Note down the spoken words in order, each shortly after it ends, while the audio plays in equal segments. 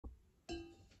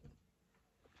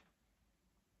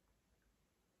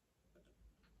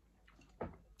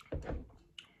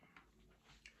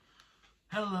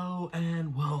Hello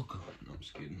and welcome. No, I'm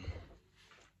just kidding.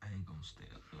 I ain't gonna stay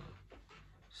at the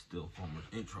still former's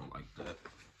intro like that.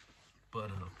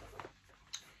 But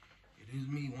it is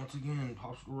me once again,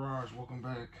 Popz Garage. Welcome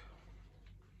back.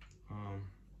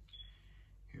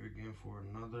 Here again for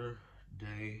another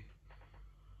day.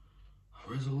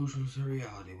 Resolutions to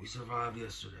reality. We survived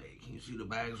yesterday. Can you see the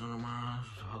bags under my eyes?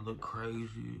 I look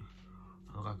crazy.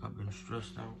 I look like I've been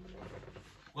stressed out.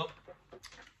 Well,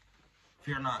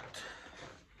 fear not.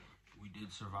 We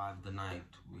did survive the night.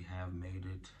 We have made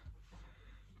it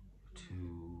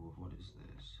to, what is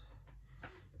this?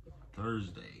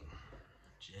 Thursday,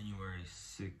 January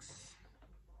 6th.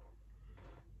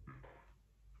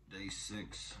 Day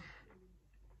 6.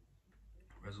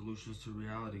 Resolutions to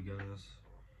reality, guys.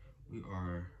 We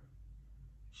are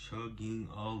chugging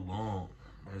along.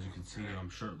 As you can see, I'm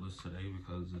shirtless today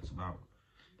because it's about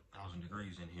 1,000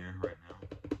 degrees in here right now.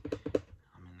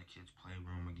 I'm in the kids'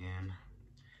 playroom again.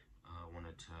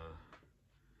 Wanted to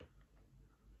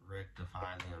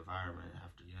rectify the environment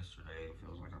after yesterday. It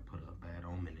feels like I put a bad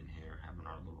omen in here, having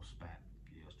our little spat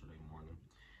yesterday morning.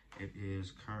 It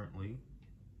is currently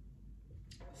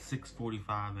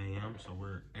 6:45 a.m. so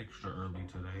we're extra early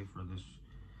today for this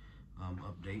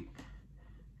update,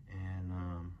 and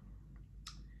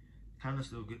kind of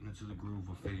still getting into the groove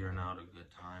of figuring out a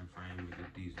good time frame to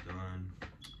get these done.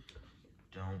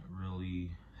 Don't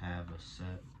really have a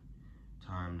set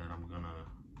time that I'm gonna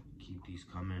keep these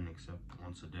coming except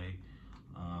once a day.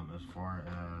 As far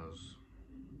as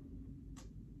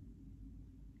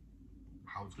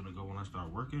how it's gonna go when I start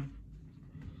working,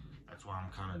 that's why I'm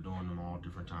kind of doing them all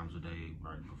different times a day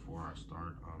right before I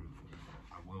start.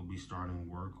 I will be starting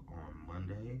work on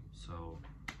Monday, so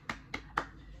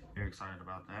very excited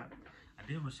about that. I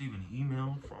did receive an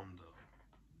email from the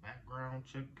background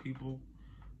check people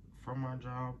from my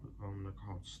job. They're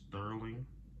called Sterling.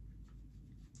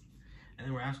 And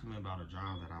they were asking me about a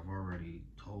job that I've already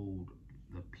told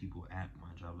the people at my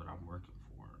job that I'm working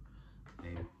for.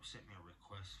 They sent me a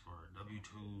request for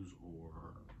W-2s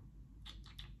or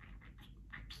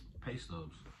pay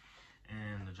stubs.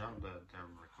 And the job that they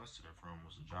requested it from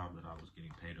was a job that I was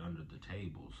getting paid under the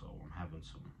table. So I'm having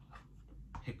some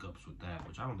hiccups with that,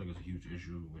 which I don't think is a huge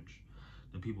issue, which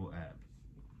the people at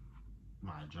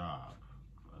my job,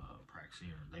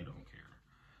 Praxier, they don't care.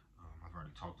 I've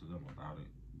already talked to them about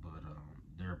it, but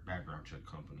their background check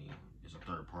company is a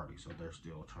third party, so they're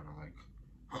still trying to like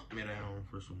hunt me down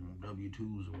for some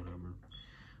W-2s or whatever.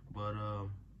 But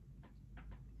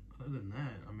other than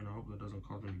that, I mean, I hope that doesn't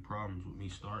cause any problems with me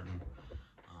starting.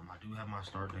 I do have my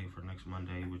start date for next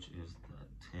Monday, which is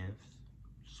the 10th.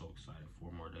 So excited,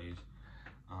 4 more days.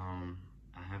 I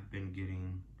have been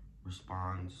getting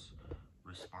responses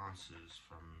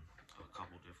from a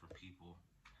couple different people.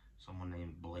 Someone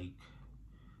named Blake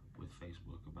with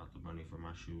Facebook about the money for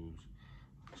my shoes.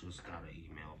 Just got an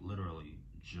email, literally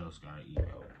just got an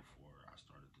email before I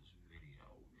started this video,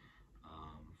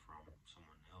 from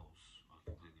someone else, a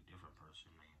completely different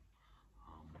person named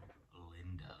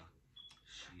Linda.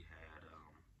 She had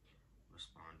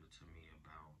responded to me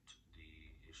about the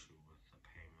issue with the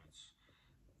payments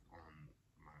on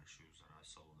my shoes that I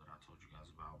sold that I told you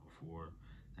guys about before,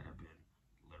 that have been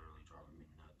literally driving me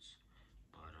nuts.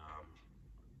 But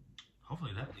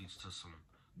hopefully that leads to some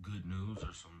good news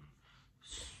or some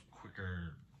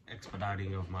quicker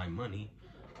expediting of my money.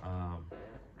 I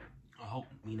hope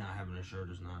me not having a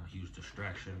shirt is not a huge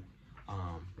distraction.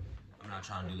 I'm not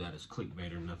trying to do that as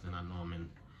clickbait or nothing. I know I'm in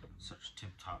such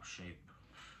tip-top shape.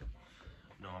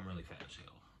 No, I'm really fat as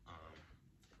hell.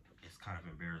 It's kind of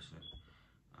embarrassing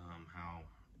how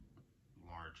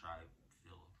large I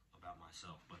feel about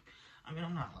myself. But I mean,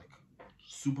 I'm not like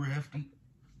super hefty,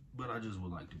 but I just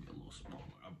would like to be a little smaller.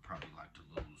 I'd probably like to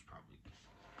lose probably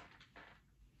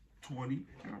 20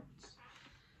 pounds.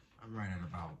 I'm right at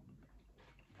about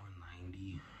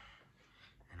 190,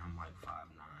 and I'm like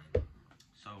 5'9".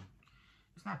 So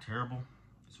it's not terrible.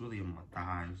 It's really in my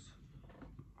thighs,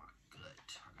 my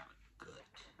gut. I got a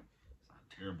gut. It's not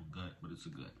a terrible gut, but it's a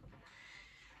gut.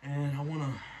 And I want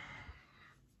to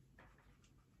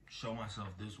show myself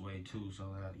this way too,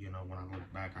 so that, you know, when I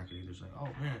look back, I can either say,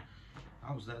 oh man,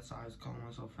 I was that size calling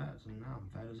myself fat, so now I'm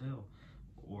fat as hell.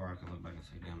 Or I can look back and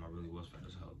say, damn, I really was fat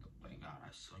as hell. Thank God I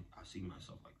see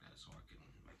myself like that, so I can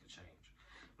make a change.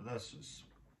 But that's just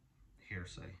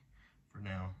hearsay for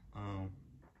now.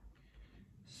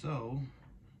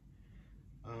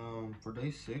 For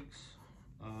day 6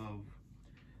 of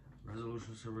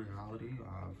resolutions to reality,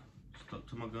 I've stuck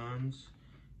to my guns,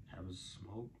 haven't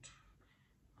smoked,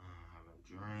 haven't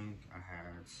drank. I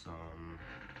had some,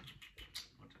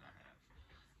 what did I have?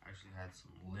 I actually had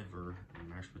some liver and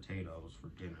mashed potatoes for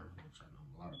dinner, which I know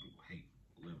a lot of people hate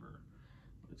liver,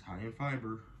 but it's high in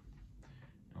fiber.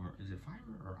 Or is it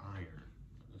fiber or iron?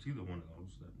 It's either one of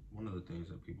those. One of the things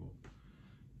that people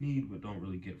need but don't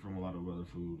really get from a lot of other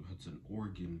food. It's an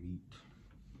organ meat,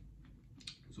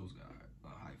 so it's got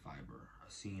high fiber. I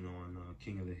seen on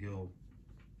King of the Hill,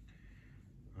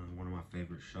 one of my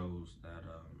favorite shows, that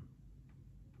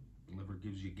liver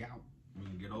gives you gout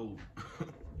when you get old.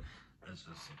 That's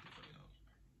just something for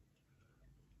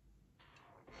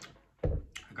you.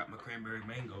 I got my cranberry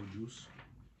mango juice,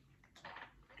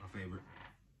 my favorite.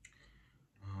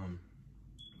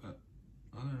 But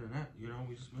other than that, you know,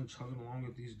 we just been chugging along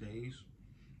with these days,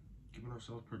 keeping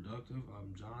ourselves productive.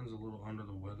 John's a little under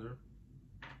the weather.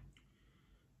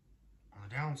 On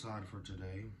the downside for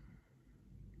today,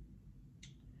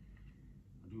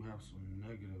 I do have some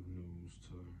negative news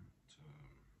to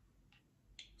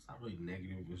it's not really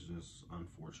negative, it's just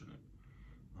unfortunate.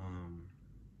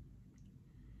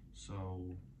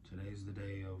 So today's the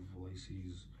day of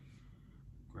Lacey's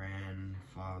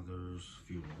grandfather's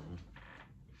funeral.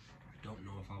 I don't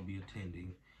know if I'll be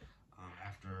attending.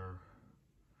 After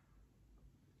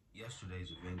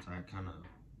yesterday's events, I kind of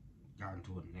got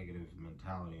into a negative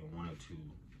mentality and wanted to,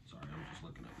 sorry, I'm just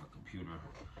looking at my computer,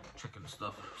 checking the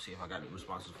stuff, see if I got any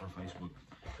responses from Facebook.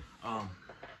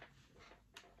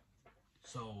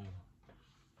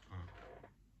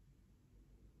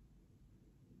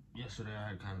 Yesterday I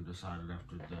had kind of decided,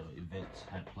 after the events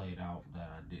had played out, that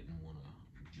I didn't want to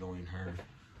join her,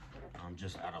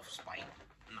 just out of spite.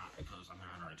 Not because, I mean,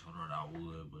 I already told her that I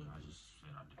would, but I just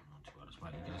said I didn't want to out of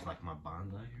spite. You guys like my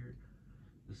bonsai here?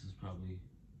 This is probably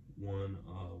one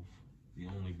of the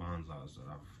only bonsais that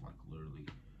I've, like, literally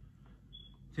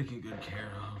taken good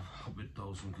care of. Hope it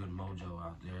throws some good mojo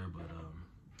out there, but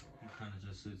he kind of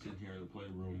just sits in here in the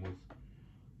playroom with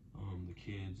the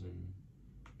kids, and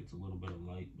gets a little bit of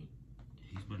light, but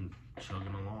he's been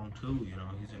chugging along too, you know,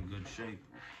 he's in good shape.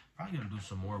 Probably gonna do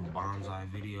some more bonsai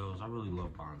videos. I really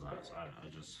love bonsais.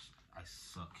 I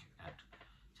suck at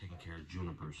taking care of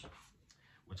junipers,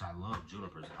 which I love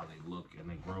junipers, how they look, and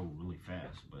they grow really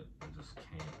fast, but I just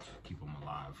can't keep them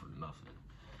alive for nothing.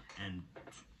 And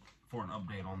for an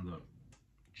update on the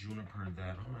juniper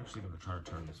that, I'm actually gonna try to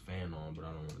turn this fan on, but I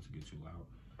don't want it to get too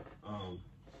loud.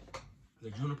 The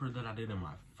juniper that I did in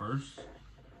my first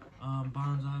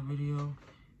bonsai video,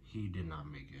 he did not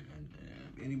make it. And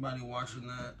anybody watching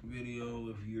that video,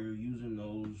 if you're using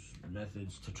those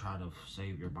methods to try to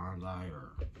save your bonsai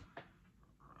or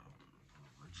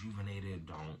rejuvenate it,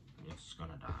 don't. It's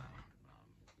gonna die.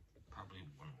 Probably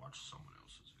want to watch someone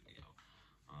else's video.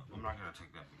 I'm not gonna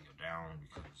take that video down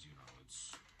because, you know,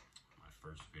 it's my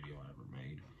first video I ever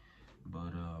made.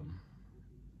 But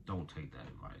don't take that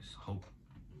advice. Hope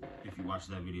if you watch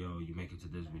that video, you make it to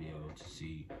this video to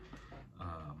see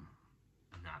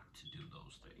not to do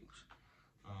those things.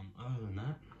 Other than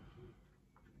that,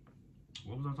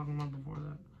 what was I talking about before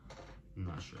that? I'm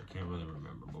not sure. Can't really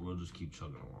remember, but we'll just keep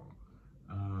chugging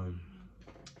along.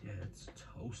 Yeah, it's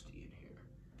toasty in here.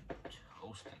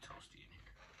 Toasty in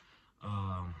here.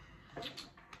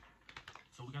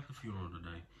 So we got the funeral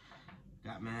today.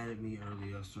 Got mad at me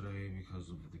early yesterday because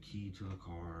of the key to the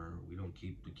car. We don't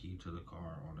keep the key to the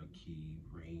car on a key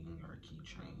ring or a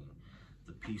keychain.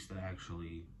 The piece that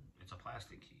actually, it's a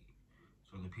plastic key.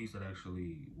 So the piece that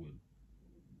actually would,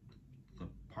 the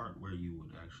part where you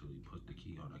would actually put the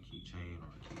key on a keychain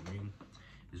or a key ring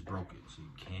is broken. So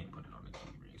you can't put it on a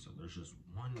key ring. So there's just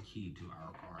one key to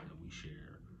our car that we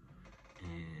share.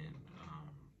 And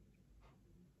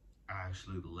I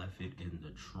actually left it in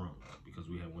the trunk because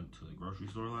we had went to the grocery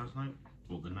store last night,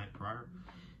 well, the night prior,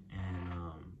 and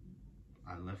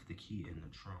I left the key in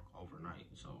the trunk overnight,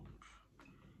 so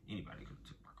anybody could have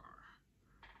took my car,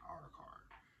 our car,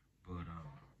 but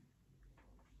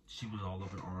she was all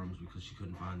up in arms because she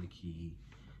couldn't find the key.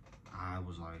 I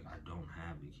was like, I don't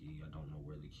have the key, I don't know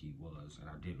where the key was,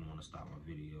 and I didn't want to stop my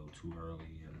video too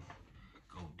early and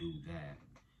go do that.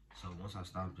 So once I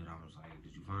stopped it, I was like,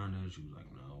 did you find it? She was like,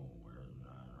 no,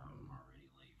 I'm already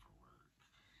late for work.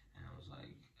 And I was like,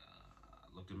 I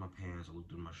looked at my pants, I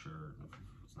looked at my shirt, and if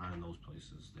it's not in those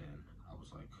places, then I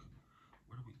was like,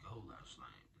 where did we go last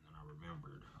night? And then I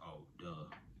remembered, oh,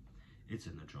 duh, it's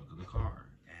in the trunk of the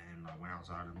car. And I went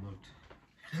outside and looked,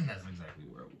 and that's exactly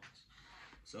where it was.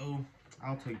 So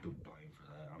I'll take the blame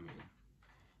for that. I mean,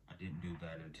 I didn't do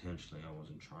that intentionally. I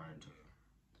wasn't trying to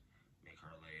make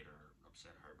her late or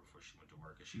upset her before she went to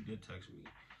work. And she did text me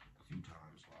a few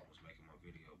times while I was making my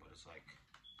video, but it's like,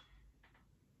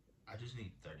 I just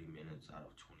need 30 minutes out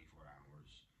of 24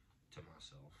 hours to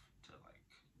myself to like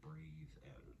breathe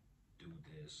and do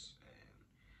this and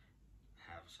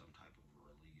some type of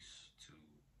release to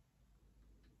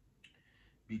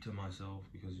be to myself,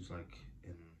 because it's like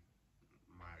in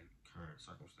my current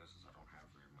circumstances, I don't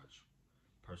have very much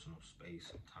personal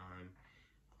space and time.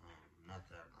 Not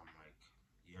that I'm like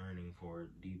yearning for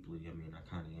it deeply. I mean, I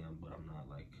kind of am, but I'm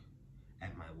not like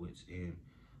at my wit's end.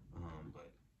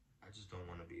 But I just don't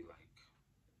want to be like,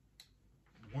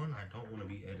 one, I don't want to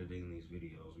be editing these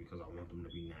videos because I want them to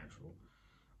be natural.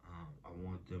 I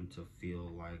want them to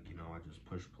feel like, you know, I just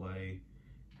push play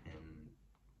and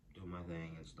do my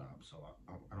thing and stop. So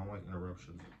I don't like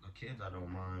interruptions. The kids I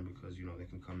don't mind because, you know, they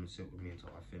can come and sit with me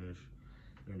until I finish.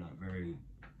 They're not very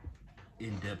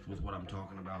in depth with what I'm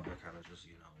talking about. They're kind of just,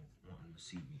 you know, wanting to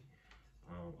see me.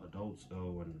 Adults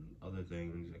though, and other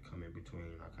things that come in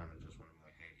between, I kind of just want to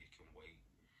be like, hey, it can wait,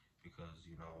 because,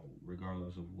 you know,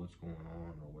 regardless of what's going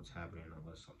on or what's happening,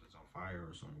 unless something's on fire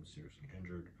or someone's seriously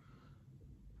injured,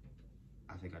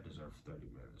 I think I deserve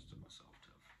 30 minutes to myself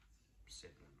to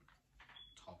sit and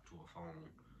talk to a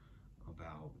phone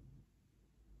about,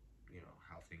 you know,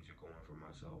 how things are going for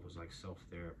myself. It's like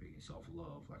self-therapy,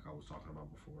 self-love, like I was talking about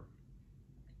before.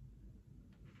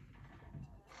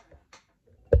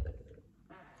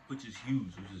 Which is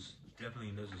huge, which is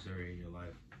definitely necessary in your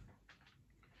life,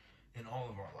 in all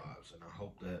of our lives. And I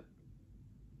hope that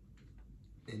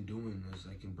in doing this,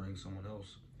 I can bring someone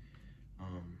else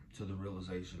to the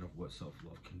realization of what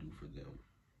self-love can do for them.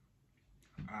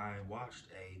 I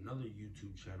watched another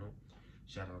YouTube channel.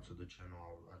 Shout out to the channel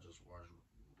I just watched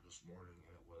this morning,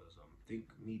 and it was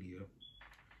Think Media.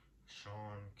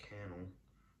 Sean Cannell,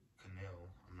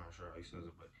 I'm not sure how he says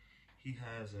it, but he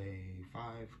has a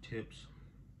 5 tips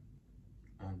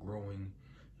on growing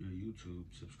your YouTube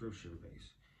subscription base.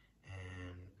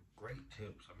 And great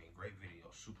tips, I mean, great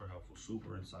videos, super helpful,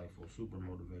 super insightful, super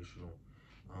motivational.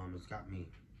 It's got me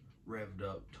revved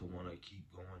up to want to keep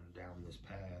going down this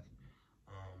path.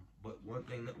 But one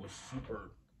thing that was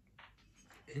super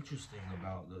interesting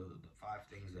about the 5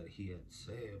 things that he had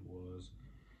said was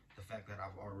the fact that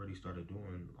I've already started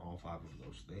doing all 5 of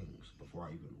those things before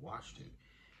I even watched it.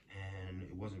 And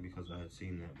it wasn't because I had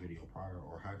seen that video prior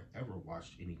or had ever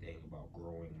watched anything about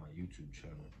growing my YouTube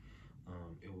channel.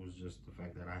 It was just the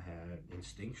fact that I had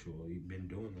instinctually been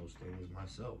doing those things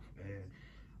myself. And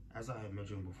as I had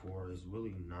mentioned before, it's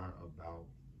really not about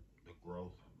the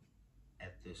growth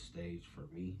at this stage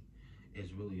for me.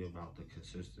 It's really about the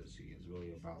consistency. It's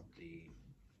really about the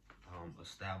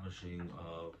establishing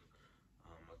of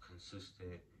a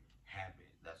consistent habit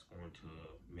that's going to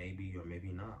maybe or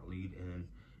maybe not lead in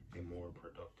a more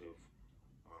productive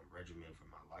regimen for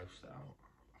my lifestyle.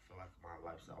 I feel like my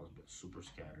lifestyle has been super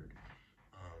scattered,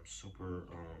 super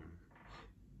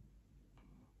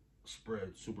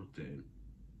spread, super thin.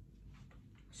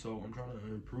 So I'm trying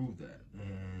to improve that,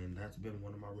 and that's been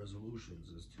one of my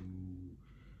resolutions, is to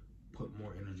put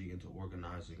more energy into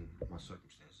organizing my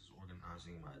circumstances,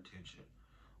 organizing my attention,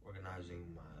 organizing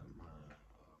my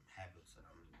habits that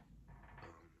I'm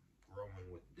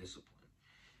growing with discipline,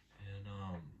 and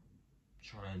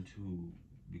trying to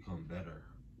become better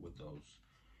with those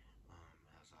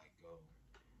as I go.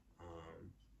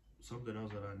 Something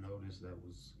else that I noticed that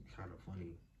was kind of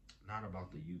funny, not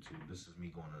about the YouTube, this is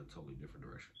me going in a totally different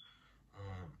direction,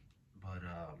 but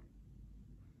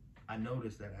I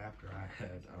noticed that after I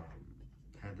had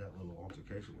had that little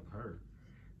altercation with her,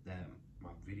 that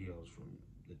my videos from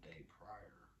the day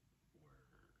prior were,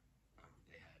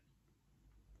 they had,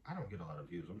 I don't get a lot of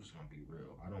views. I'm just gonna be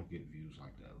real. I don't get views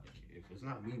like that. Like, if it's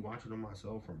not me watching them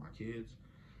myself or my kids,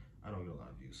 I don't get a lot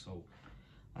of views. So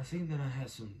I seen that I had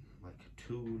some, like,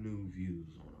 2 new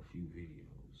views on a few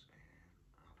videos, and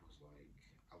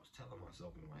I was telling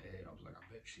myself in my head, I was like, I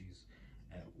bet she's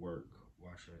at work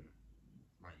watching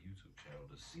my YouTube channel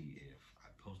to see if I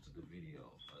posted the video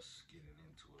of us getting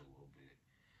into it a little bit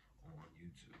on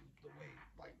YouTube, the way,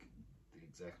 like, the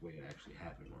exact way it actually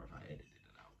happened, or if I edited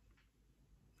it out.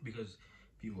 Because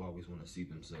people always want to see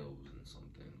themselves in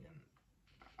something, and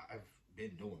I've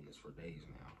been doing this for days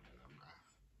now, and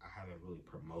I haven't really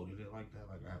promoted it like that.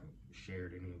 Like, I haven't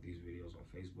shared any of these videos on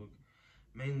Facebook,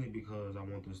 mainly because I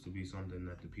want this to be something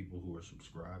that the people who are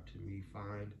subscribed to me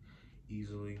find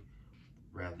easily,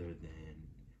 rather than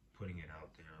putting it out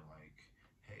there like,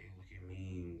 hey, look at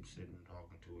me sitting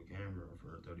talking to a camera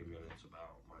for 30 minutes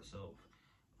about myself.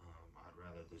 I'd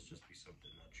rather this just be something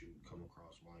that you come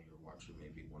across while you're watching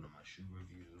maybe one of my shoe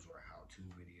reviews or a how-to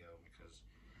video, because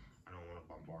I don't want to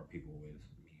bombard people with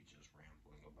me just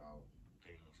rambling about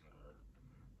things that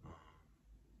are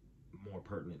more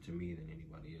pertinent to me than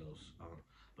anybody else.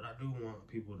 But I do want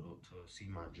people to see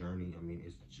my journey. I mean,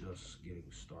 it's just getting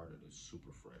started. It's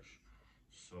super fresh.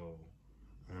 So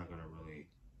I'm not gonna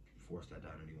really force that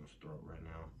down anyone's throat right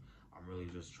now. I'm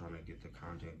really just trying to get the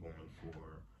content going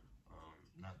for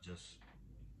not just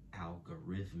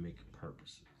algorithmic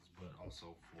purposes, but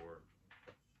also for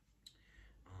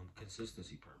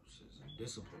consistency purposes and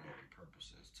disciplinary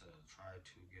purposes to try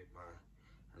to get my,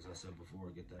 as I said before,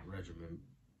 get that regimen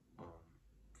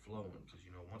flowing. Because,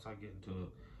 you know, once I get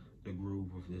into the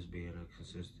groove of this being a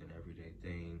consistent everyday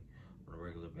thing on a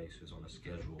regular basis, on a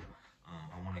schedule,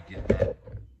 I want to get that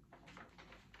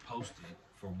posted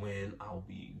for when I'll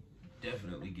be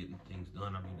definitely getting things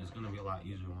done. I mean, it's going to be a lot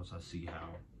easier once I see how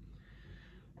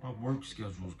my work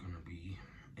schedule is going to be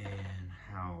and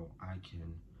how I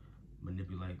can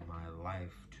manipulate my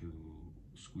life to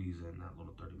squeeze in that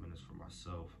little 30 minutes for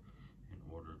myself in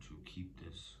order to keep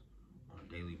this on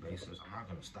a daily basis. I'm not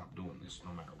going to stop doing this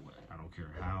no matter what. I don't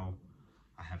care how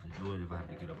I have to do it. If I have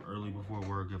to get up early before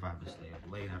work, if I have to stay up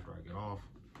late after I get off,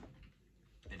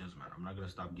 it doesn't matter. I'm not going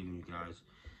to stop giving you guys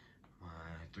my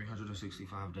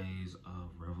 365 days of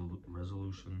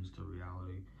resolutions to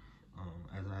reality.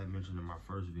 As I mentioned in my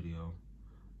first video,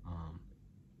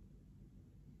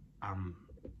 I'm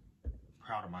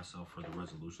proud of myself for the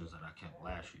resolutions that I kept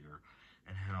last year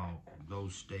and how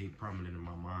those stayed prominent in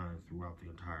my mind throughout the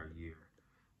entire year.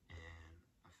 And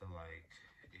I feel like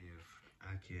if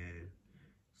I can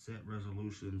set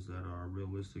resolutions that are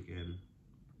realistic and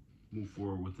move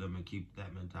forward with them and keep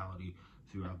that mentality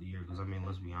throughout the year, because I mean,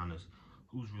 let's be honest,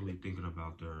 who's really thinking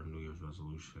about their New Year's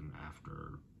resolution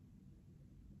after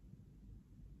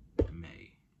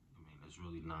May? I mean, it's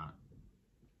really not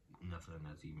nothing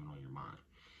that's even on your mind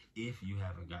if you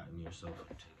haven't gotten yourself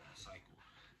into that cycle.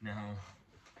 Now,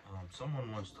 someone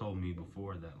once told me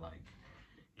before that, like,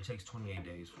 it takes 28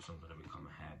 days for something to become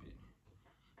a habit.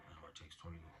 Or it takes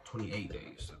 28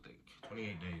 days, I think.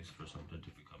 28 days for something to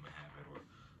become a habit, or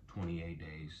 28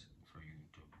 days for you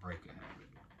to break a habit.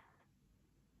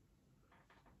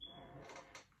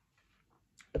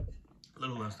 A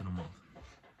little less than a month.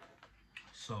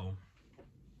 So,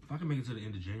 if I can make it to the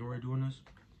end of January doing this,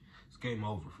 it's game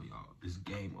over for y'all. It's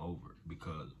game over,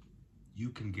 because you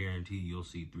can guarantee you'll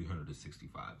see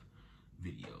 365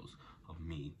 videos of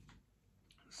me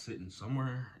sitting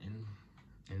somewhere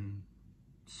in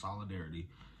solidarity,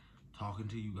 talking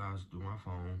to you guys through my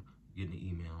phone, getting an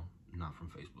email, not from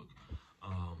Facebook,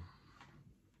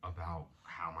 about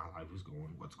how my life is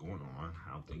going, what's going on,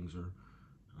 how things are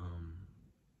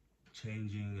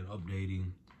changing and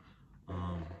updating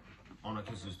on a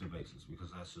consistent basis,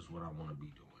 because that's just what I want to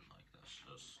be doing. Like, that's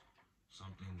just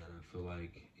something that I feel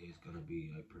like is going to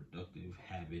be a productive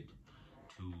habit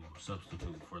to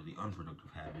substitute for the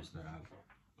unproductive habits that I've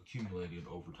accumulated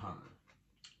over time.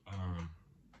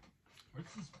 Where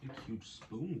does this big huge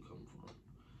spoon come from?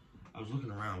 I was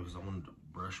looking around because I wanted to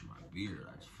brush my beard.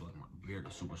 I just feel like my beard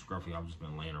is super scruffy. I've just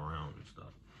been laying around and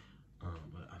stuff.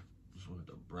 But I just wanted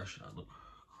to brush it. I look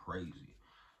crazy.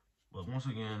 But once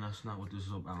again, that's not what this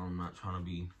is about. I'm not trying to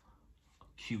be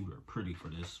cute or pretty for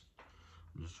this.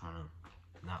 I'm just trying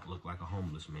to not look like a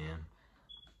homeless man,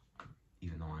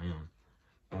 even though I am.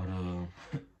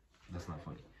 But that's not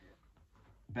funny.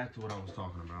 Back to what I was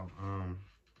talking about.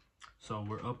 So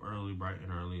we're up early, bright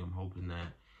and early. I'm hoping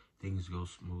that things go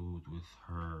smooth with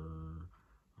her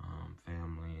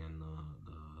family and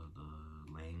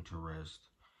the laying to rest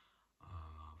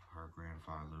of her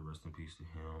grandfather. Rest in peace to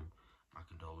him. My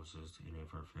condolences to any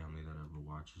of her family that ever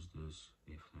watches this,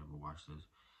 if they ever watch this.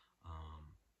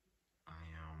 I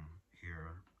am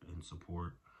here in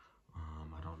support.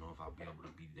 I don't know if I'll be able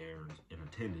to be there in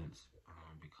attendance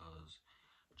because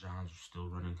John's still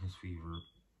running his fever,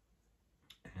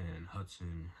 and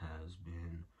Hudson has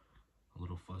been a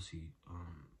little fussy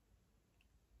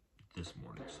this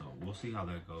morning. So we'll see how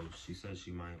that goes. She said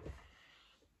she might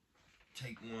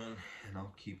take one and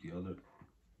I'll keep the other.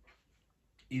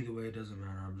 Either way, it doesn't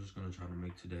matter. I'm just going to try to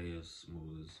make today as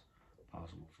smooth as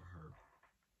possible for her.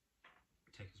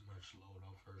 Take as much load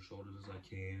off her shoulders as I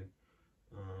can.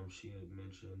 She had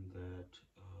mentioned that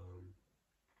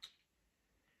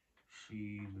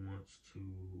she wants to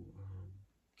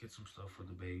get some stuff for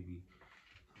the baby,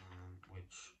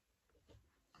 which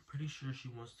I'm pretty sure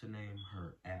she wants to name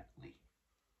her Atlee.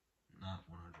 Not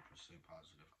 100%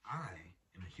 positive. I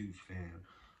am a huge fan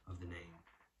of the name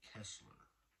Kessler.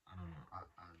 I don't know. I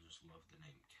just love the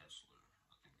name Kessler.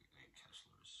 I think the name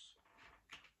Kessler is...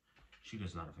 She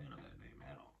is not a fan of that name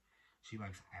at all. She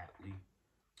likes Atlee.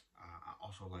 I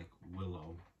also like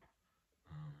Willow.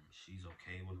 She's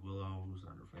okay with Willow. It's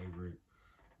not her favorite.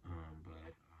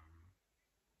 But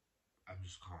I'm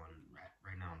just calling...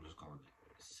 Right now, I'm just calling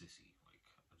it Sissy. Like,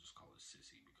 I just call it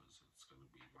Sissy because it's going to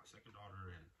be my second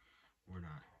daughter, and we're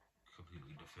not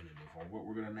completely definitive on what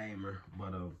we're going to name her.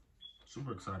 But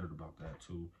super excited about that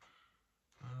too.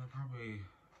 Probably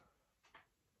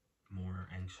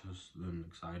more anxious than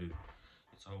excited.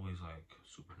 It's always like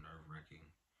super nerve-wracking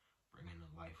bringing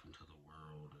a life into the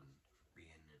world and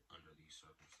being under these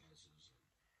circumstances and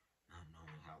not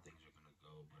knowing how things are gonna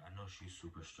go. But I know she's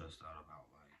super stressed out about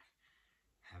like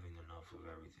having enough of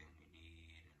everything we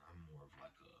need, and I'm more of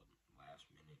like a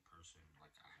last-minute person,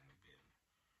 like I have been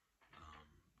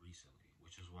recently,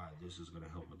 which is why this is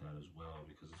gonna help with that as well,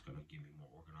 because it's gonna get me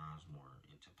more organized, more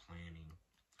into planning,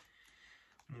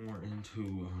 more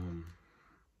into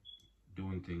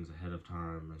doing things ahead of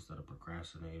time instead of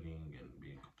procrastinating and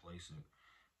being complacent.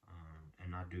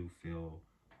 And I do feel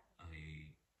a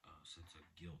sense of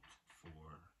guilt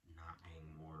for not being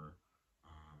more,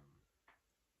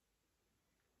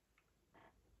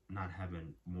 not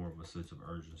having more of a sense of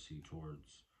urgency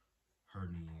towards her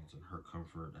needs and her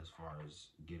comfort as far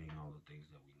as getting all the things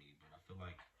that we need. But I feel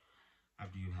like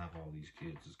after you have all these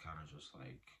kids, it's kind of just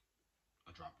like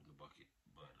a drop in the bucket.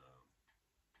 But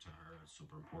to her, it's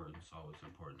super important. So it's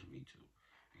important to me too,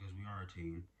 because we are a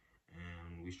team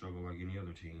and we struggle like any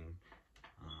other team.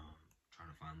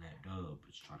 Trying to find that dub.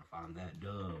 It's trying to find that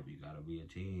dub. You gotta be a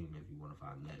team if you want to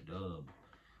find that dub.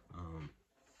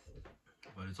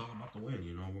 But it's all about the win.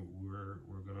 You know, we're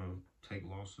gonna take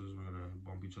losses. We're gonna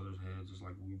bump each other's heads. It's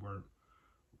like we weren't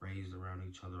raised around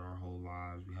each other our whole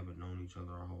lives. We haven't known each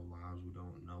other our whole lives. We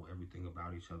don't know everything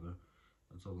about each other.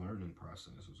 It's a learning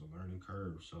process. It's a learning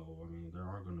curve. So, I mean, there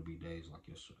are going to be days like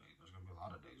yesterday. There's going to be a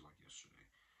lot of days like yesterday.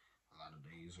 A lot of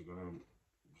days are going to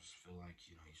just feel like,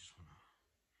 you know, you just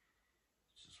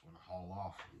want to haul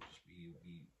off and just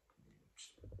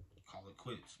just call it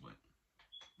quits. But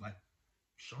like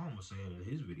Sean was saying in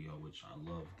his video, which I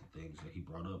love the things that he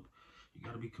brought up, you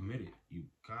got to be committed. You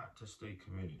got to stay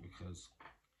committed, because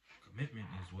commitment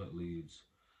is what leads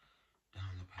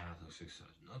down the path of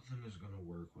success. Nothing is going to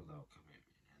work without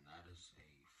commitment, and that is a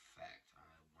fact. I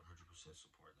 100%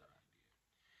 support that idea,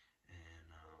 and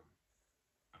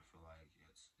I feel like it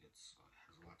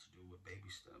has a lot to do with baby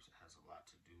steps. It has a lot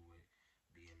to do with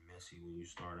being messy when you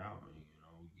start out, and you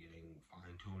know, getting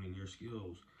fine-tuning your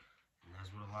skills, and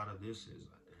that's what a lot of this is.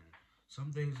 And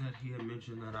some things that he had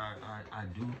mentioned that I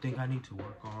do think I need to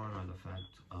work on are the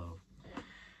fact of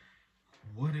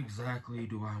what exactly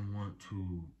do I want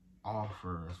to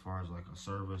offer as far as like a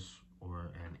service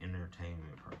or an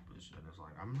entertainment purpose. And it's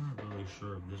like, I'm not really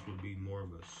sure if this would be more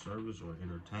of a service or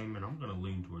entertainment. I'm going to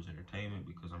lean towards entertainment,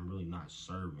 because I'm really not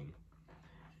serving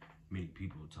many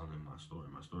people telling my story.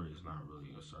 My story is not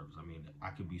really a service. I mean, I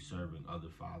could be serving other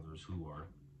fathers who are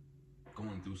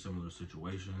going through similar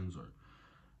situations, or,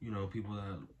 you know, people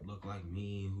that look like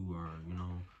me who are, you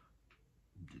know,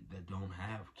 that don't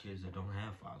have kids, that don't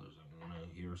have fathers. I want to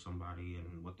hear somebody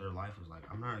and what their life is like.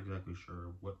 I'm not exactly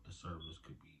sure what the service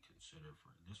could be considered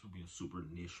for. This would be a super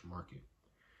niche market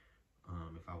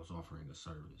if I was offering a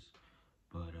service.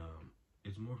 But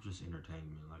it's more just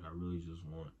entertainment. Like, I really just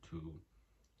want to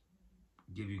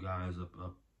give you guys a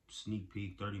sneak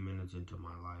peek, 30 minutes into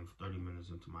my life, 30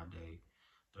 minutes into my day,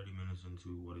 30 minutes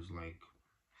into what it's like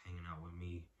hanging out with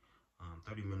me,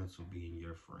 30 minutes of being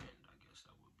your friend.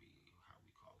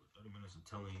 30 minutes of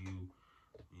telling you,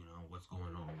 you know, what's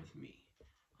going on with me.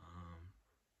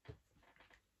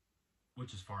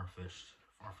 Which is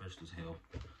far-fetched as hell.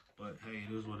 But hey,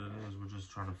 it is what it is. We're just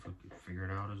trying to figure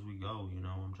it out as we go, you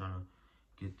know. I'm trying to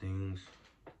get things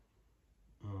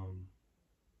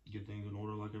in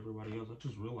order like everybody else. I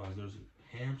just realized there's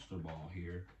a hamster ball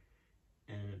here,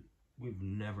 and we've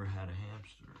never had a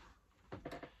hamster.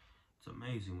 It's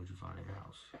amazing what you find in your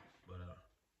house. But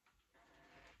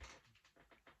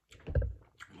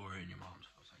or in your mom's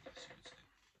house, I guess you would say,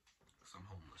 because I'm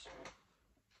homeless.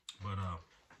 But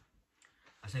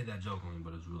I say that jokingly,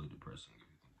 but it's really depressing if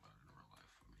you think about it in real life.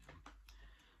 I mean, I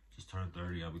just turned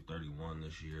 30. I'll be 31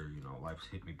 this year. You know, life's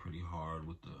hit me pretty hard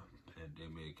with the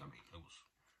pandemic. I mean, it was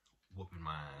whooping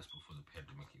my ass before the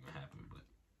pandemic even happened. But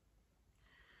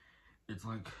it's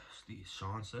like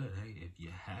Sean said, hey, if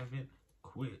you haven't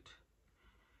quit,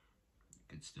 you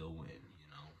can still win. You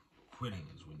know, quitting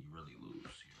is when you really lose.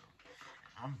 You know.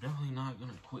 I'm definitely not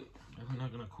gonna quit. I'm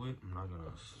not gonna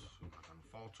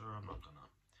falter. I'm not gonna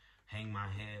hang my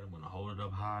head. I'm gonna hold it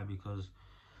up high, because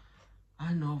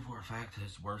I know for a fact that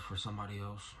it's worse for somebody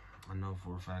else. I know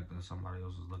for a fact that somebody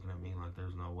else is looking at me like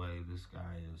there's no way this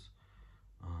guy is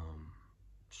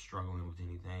struggling with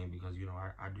anything, because, you know,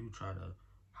 I do try to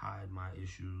hide my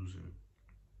issues and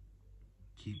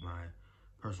keep my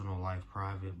personal life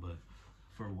private, but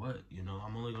for what? You know,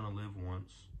 I'm only gonna live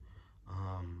once.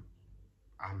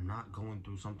 I'm not going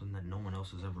through something that no one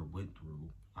else has ever went through.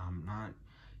 I'm not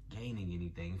gaining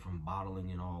anything from bottling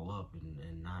it all up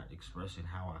and not expressing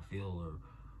how I feel or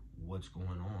what's going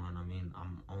on. I mean,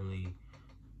 I'm only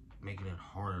making it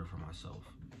harder for myself,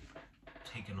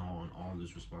 taking on all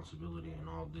this responsibility and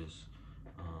all this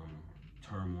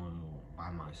turmoil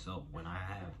by myself when I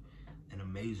have an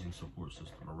amazing support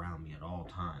system around me at all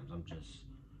times. I'm just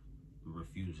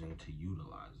refusing to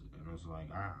utilize it. And it's like,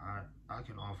 I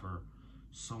can offer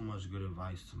so much good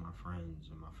advice to my friends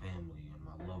and my family and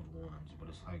my loved ones, but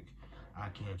it's like, I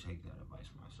can't take that advice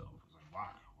myself. It's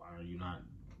like, why are you not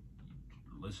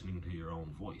listening to your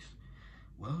own voice?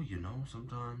 Well, you know,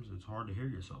 sometimes it's hard to hear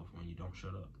yourself when you don't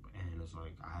shut up. And it's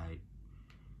like, I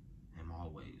am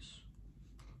always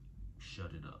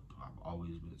shut it up. I've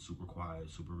always been super quiet,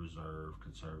 super reserved,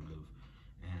 conservative.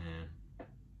 And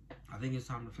I think it's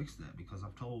time to fix that, because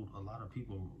I've told a lot of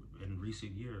people in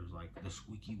recent years, like, the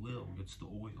squeaky wheel gets the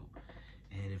oil.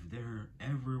 And if there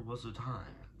ever was a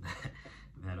time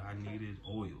that I needed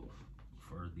oil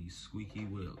for these squeaky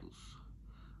wheels,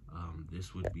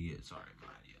 this would be it. Sorry,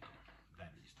 my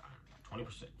battery's time,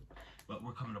 20%. But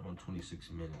we're coming up on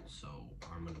 26 minutes, so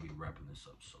I'm going to be wrapping this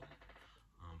up soon.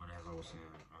 But as I was saying,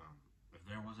 if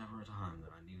there was ever a time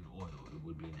that I needed oil, it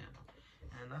would be now.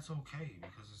 And that's okay,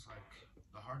 because it's like,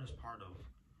 the hardest part of,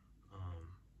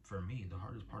 for me, the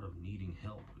hardest part of needing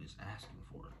help is asking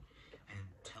for it and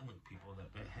telling people that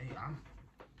hey, I'm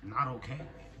not okay.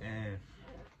 And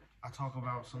I talk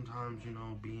about sometimes, you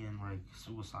know, being like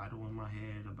suicidal in my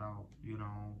head about, you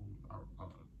know,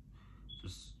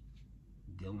 just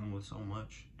dealing with so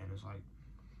much. And it's like,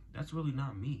 that's really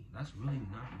not me. That's really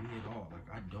not me at all. Like,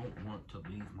 I don't want to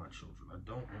leave my children. I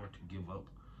don't want to give up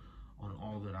on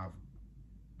all that I've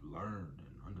learned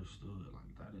and understood.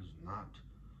 Like, that is not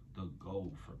the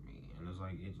goal for me. And it's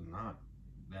like, it's not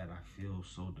that I feel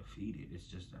so defeated. It's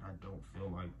just that I don't feel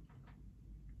like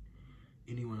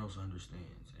anyone else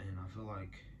understands. And I feel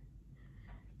like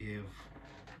if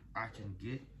I can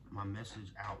get my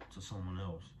message out to someone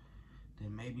else,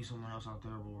 then maybe someone else out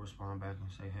there will respond back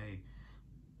and say, hey,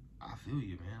 I feel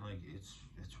you, man. Like,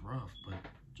 it's rough, but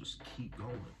just keep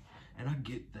going. And I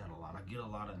get that a lot. I get a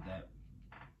lot of that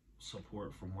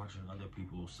support from watching other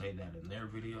people say that in their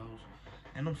videos.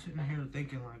 And I'm sitting here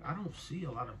thinking, like, I don't see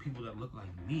a lot of people that look like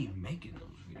me making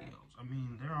those videos. I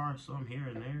mean, there are some here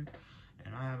and there,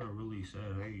 and I haven't really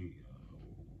said, hey,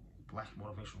 black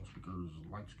motivational speakers,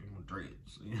 light skin with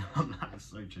dreads. You know, I'm not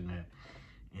searching that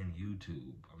in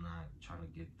YouTube. I'm not trying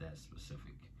to get that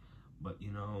specific. But,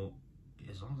 you know,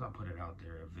 as long as I put it out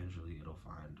there, eventually it'll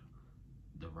find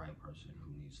the right person who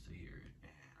needs to hear it.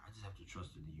 And I just have to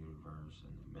trust in the universe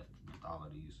and the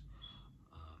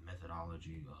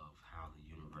methodology of how the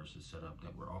universe is set up,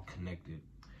 that we're all connected,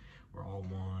 we're all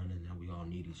one, and that we all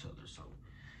need each other. So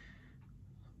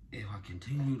if I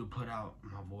continue to put out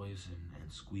my voice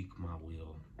and squeak my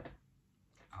wheel,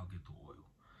 I'll get the oil.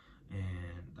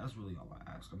 And that's really all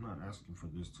I ask. I'm not asking for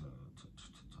this to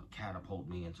catapult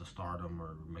me into stardom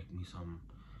or make me some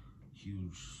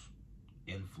huge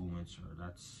influencer.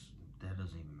 That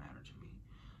doesn't even matter to me.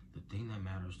 The thing that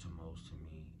matters the most to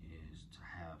me is to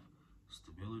have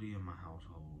stability in my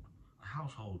household, a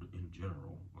household in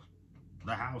general,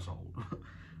 the household,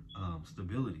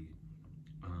 stability,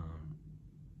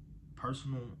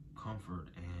 personal comfort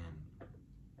and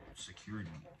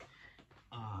security,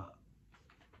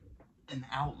 an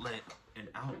outlet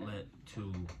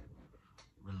to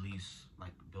release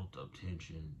like built up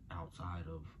tension outside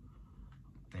of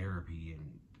therapy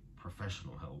and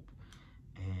professional help,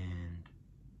 and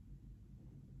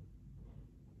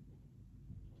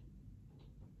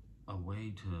a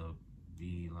way to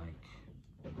be like,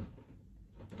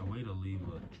 a way to leave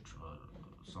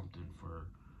something for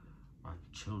my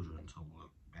children to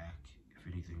look back, if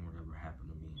anything would ever happen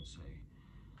to me, and say,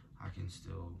 I can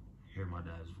still hear my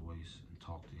dad's voice and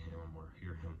talk to him, or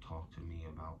hear him talk to me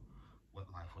about what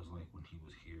life was like when he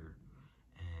was here,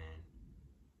 and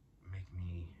let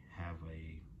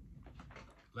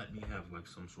me have like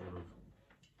some sort of,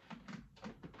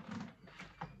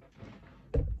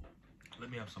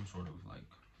 like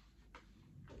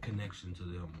connection to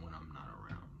them when I'm not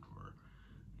around, or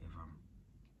if I'm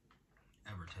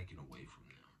ever taken away from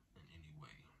them in any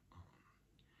way.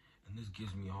 And this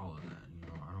gives me all of that. You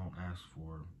know, I don't ask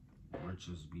for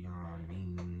riches beyond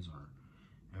means or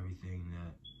everything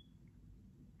that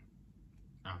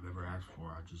I've ever asked for.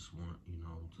 I just want, you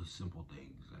know, the simple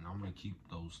things, and I'm gonna keep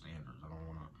those standards. I don't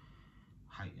want to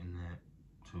heighten that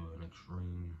to an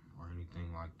extreme or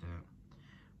anything like that,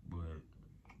 but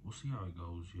we'll see how it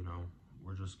goes. You know,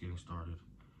 we're just getting started,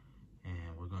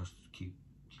 and we're gonna keep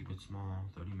it small,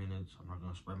 30 minutes. I'm not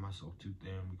gonna spread myself too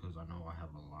thin, because I know I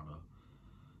have a lot of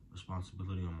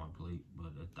responsibility on my plate,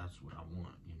 but that's what I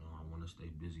want. You know, I want to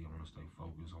stay busy. I want to stay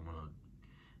focused. I want to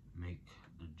make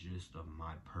the gist of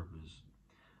my purpose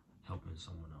helping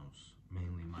someone else,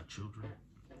 mainly my children,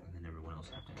 and then everyone else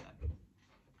after that.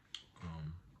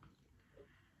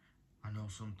 I know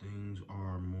some things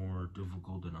are more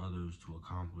difficult than others to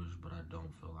accomplish, but I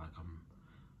don't feel like I'm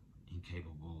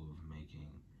incapable of making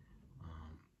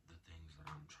the things that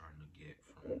I'm trying to get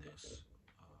from this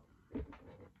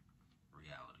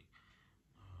reality.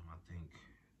 I think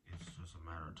it's just a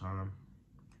matter of time,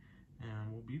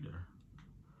 and we'll be there.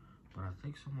 But I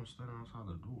think someone's standing outside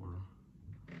the door.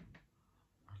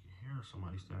 I can hear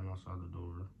somebody standing outside the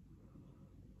door.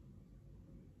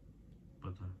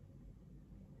 But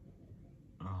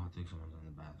I think someone's in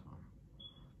the bathroom.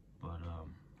 But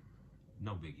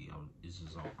no biggie. I'm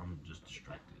just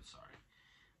distracted. Sorry.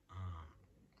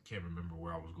 Can't remember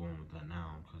where I was going with that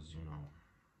now, because you know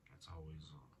that's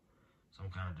always some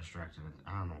kind of distraction.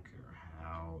 I don't care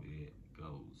how it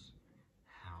goes,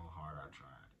 how hard I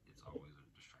try. It's always a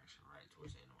distraction right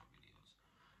towards the end of my videos.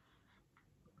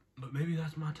 But maybe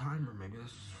that's my timer. Maybe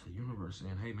that's the universe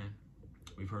saying, "Hey, man,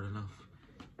 we've heard enough.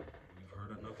 We've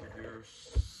heard enough of your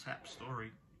sap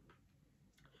story.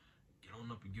 Get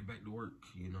on up and get back to work.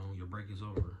 You know, your break is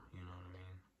over. You know what I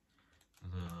mean?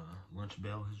 The lunch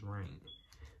bell has rang."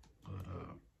 But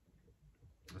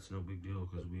that's no big deal,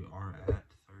 because we are at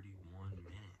 31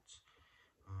 minutes.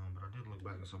 But I did look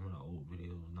back at some of the old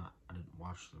videos. I didn't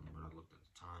watch them, but I looked at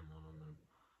the time on them, and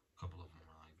a couple of them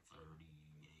were like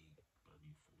 38,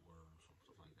 34,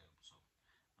 something like that. So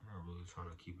I'm not really trying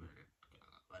to keep it at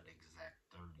an exact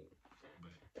 30,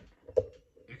 but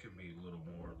it can be a little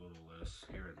more, a little less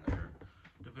here and there,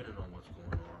 depending on what's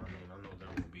going on. I mean, I know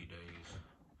there will be days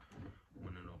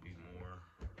when it'll be more,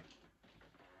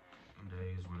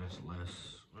 days when it's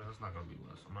less. Well, it's not gonna be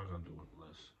less. I'm not gonna do it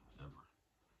less ever.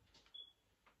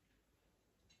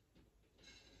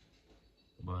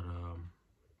 But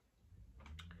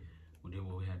we did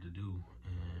what we had to do,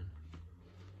 and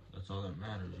that's all that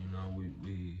matters. You know,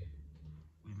 we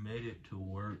made it to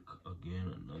work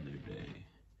again another day,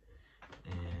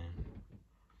 and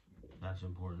that's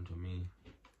important to me.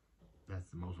 That's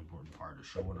the most important part of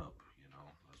showing up. You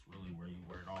know, that's really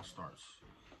where it all starts,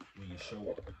 when you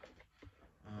show up.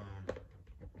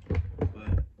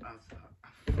 But I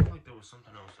feel like there was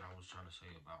something else that I was trying to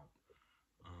say about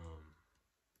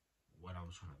what I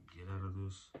was trying to get out of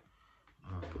this.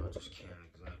 I just can't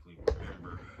exactly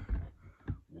remember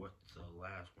what the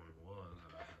last one was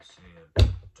that I had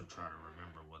said, to try to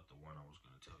remember what the one I was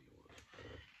going to tell you was.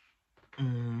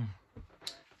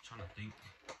 Trying to think,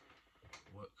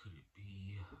 what could it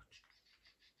be?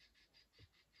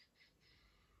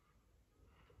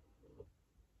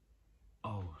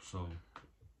 Oh, so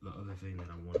the other thing that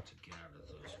I wanted to get out of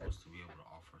this was to be able to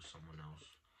offer someone else,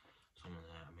 someone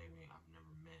that maybe I've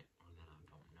never met or that I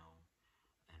don't know,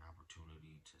 an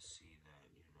opportunity to see that,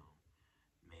 you know,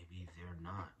 maybe they're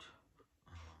not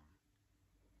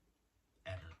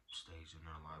at a stage in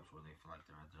their lives where they feel like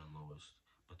they're at their lowest,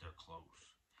 but they're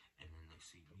close. And then they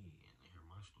see me and they hear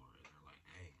my story and they're like,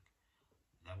 dang,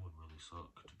 that would really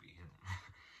suck to be him.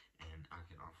 And I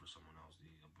can offer someone else the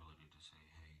ability to say,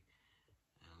 hey,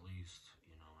 at least,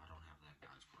 you know, I don't have that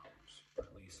guy's problems.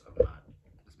 At least I'm not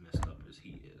as messed up as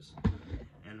he is.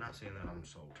 And not saying that I'm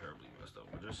so terribly messed up,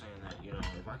 but just saying that, you know,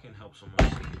 if I can help someone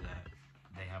see that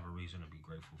they have a reason to be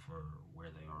grateful for where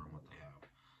they are and what they have,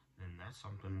 then that's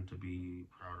something to be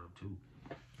proud of too.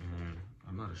 And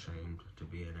I'm not ashamed to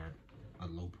be in at a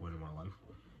low point in my life.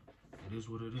 It is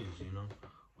what it is, you know.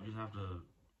 We just have to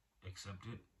accept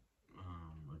it,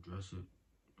 address it,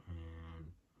 and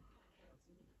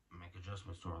make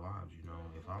adjustments to our lives. You know,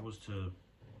 if I was to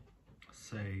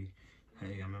say,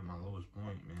 hey, I'm at my lowest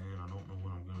point, man, I don't know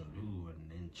what I'm gonna do, and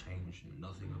then change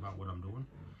nothing about what I'm doing,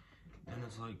 then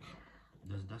it's like,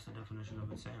 that's the definition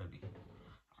of insanity.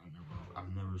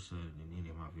 I've never said in any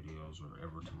of my videos or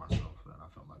ever to myself that I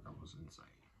felt like I was insane.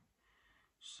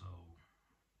 So,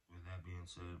 with that being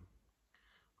said,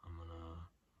 I'm gonna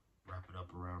wrap it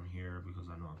up around here, because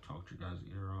I know I've talked your guys'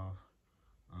 ear off.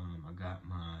 I got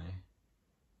my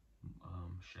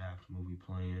Shaft movie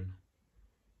playing.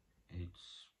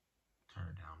 It's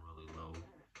turned down really low,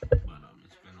 but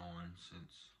it's been on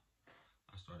since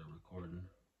I started recording.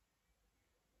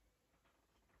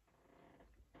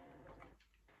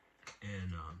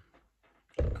 And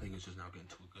I think it's just now getting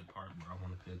to a good part where I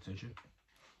want to pay attention.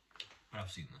 But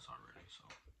I've seen this already, so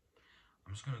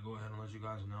I'm just gonna go ahead and let you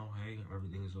guys know, hey,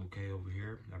 everything is okay over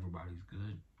here. Everybody's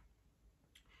good.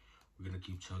 We're gonna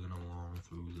keep chugging along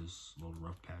through this little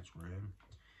rough patch we're in,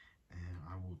 and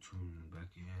I will tune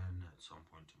back in at some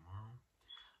point tomorrow.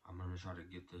 I'm gonna try to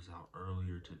get this out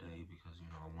earlier today because, you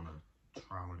know, I want to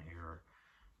trial and error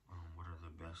what are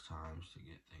the best times to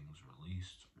get things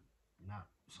released. Not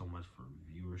so much for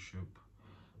viewership,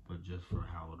 but just for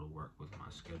how it'll work with my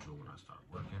schedule when I start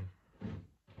working.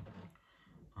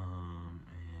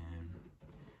 And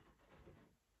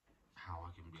how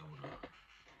I can be able to.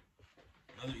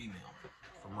 Another email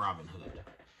from Robin Hood.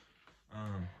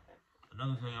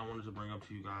 Another thing I wanted to bring up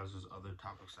to you guys is other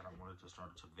topics that I wanted to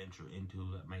start to venture into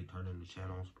that may turn into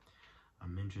channels. I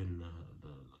mentioned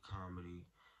the comedy.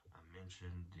 I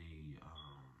mentioned the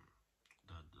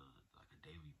like a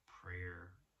daily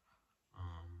prayer.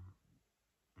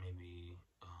 Maybe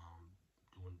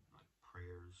doing like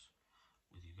prayers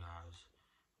with you guys.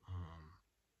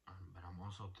 But I'm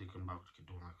also thinking about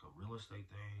doing like a real estate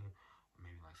thing, or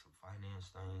maybe like some finance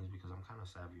things, because I'm kind of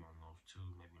savvy on those too.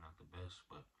 Maybe not the best,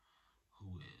 but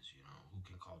who is, you know, who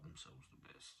can call themselves the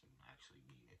best and actually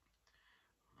mean it.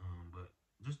 But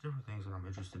just different things that I'm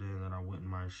interested in that I wouldn't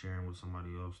mind sharing with somebody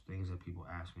else. Things that people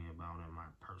ask me about in my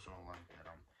personal life that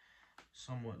I'm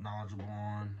somewhat knowledgeable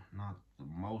on. Not the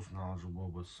most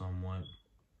knowledgeable, but somewhat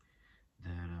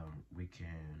that we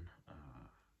can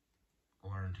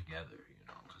learn together, you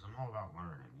know, because I'm all about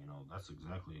learning, you know. That's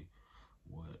exactly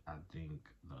what I think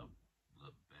the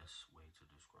best way to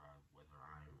describe whether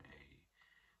I'm a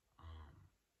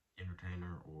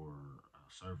entertainer or a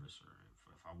servicer.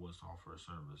 If I was to offer a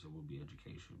service, it would be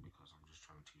education, because I'm just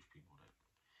trying to teach people that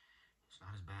it's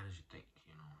not as bad as you think,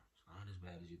 you know. It's not as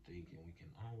bad as you think, and we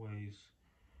can always,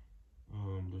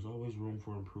 there's always room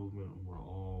for improvement, and we're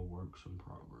all works in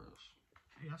progress.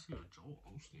 Hey, I see a Joel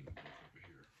Osteen book over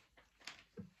here.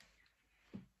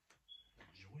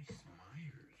 Joyce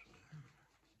Myers, wow.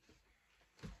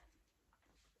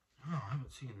 Oh, I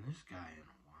haven't seen this guy in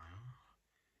a while.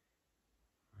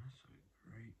 That's a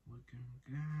great looking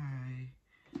guy.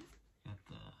 Got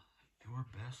the Your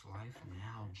Best Life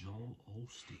Now, Joel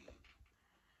Osteen.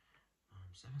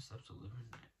 7 Steps to Living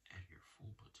at Your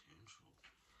Full Potential.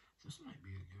 This might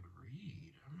be a good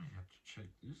read. I might have to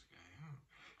check this guy out.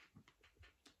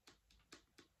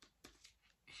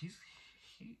 His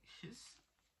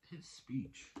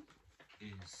speech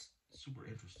is super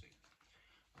interesting.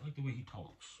 I like the way he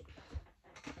talks.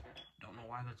 Don't know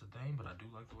why that's a thing, but I do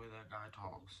like the way that guy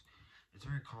talks. It's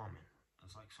very calming.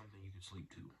 It's like something you could sleep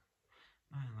to.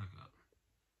 Not in like a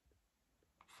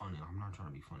funny. I'm not trying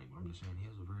to be funny, but I'm just saying he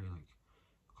has a very like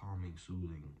calming,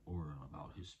 soothing aura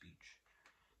about his speech.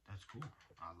 That's cool.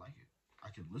 I like it.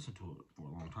 I could listen to it for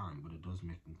a long time, but it does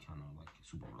make me kind of like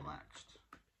super relaxed.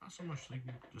 Not so much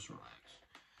sleepy, just relax.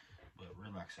 But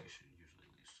relaxation usually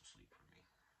leads to sleep for me.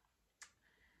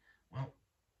 Well,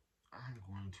 I'm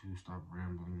going to stop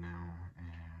rambling now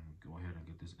and go ahead and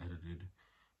get this edited.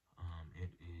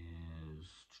 It is.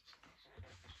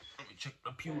 Let me check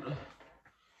the pewter.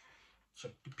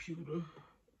 Check the pewter.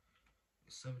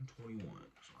 7:21.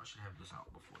 So I should have this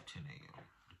out before 10 a.m.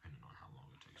 depending on how long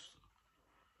it takes to.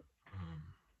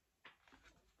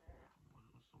 What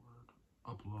was the word?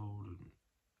 Upload and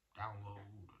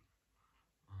download.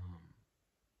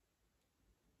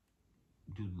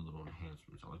 Do the little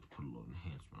enhancements. I like to put a little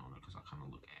enhancement on it because I kind of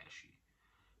look ashy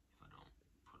if I don't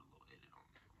put a little edit on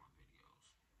my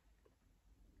videos.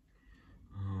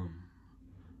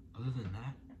 Other than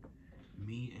that,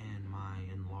 me and my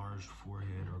enlarged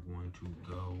forehead are going to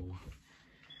go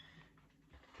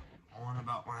on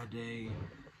about my day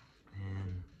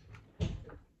and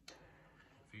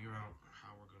figure out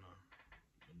how we're gonna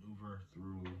maneuver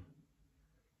through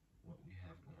what we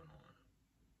have going on.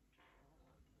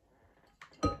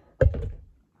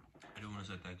 I do want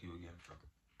to say thank you again for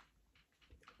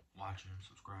watching,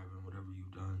 subscribing, whatever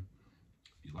you've done.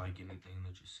 If you like anything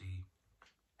that you see,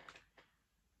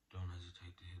 don't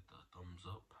hesitate to hit the thumbs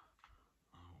up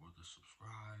or the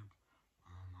subscribe.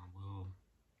 I will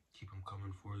keep them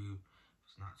coming for you.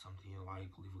 If it's not something you like,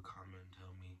 leave a comment and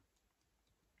tell me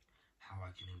how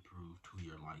I can improve to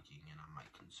your liking, and I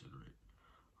might consider it.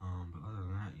 But other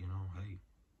than that, you know, hey,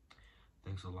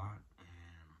 thanks a lot,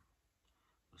 and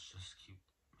let's just keep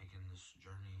making this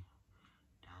journey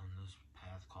down this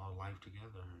path called life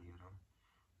together, you know.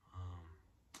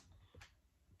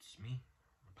 It's me,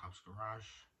 Popz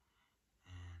Garage,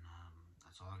 and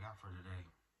that's all I got for today.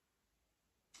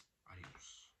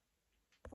 Adios.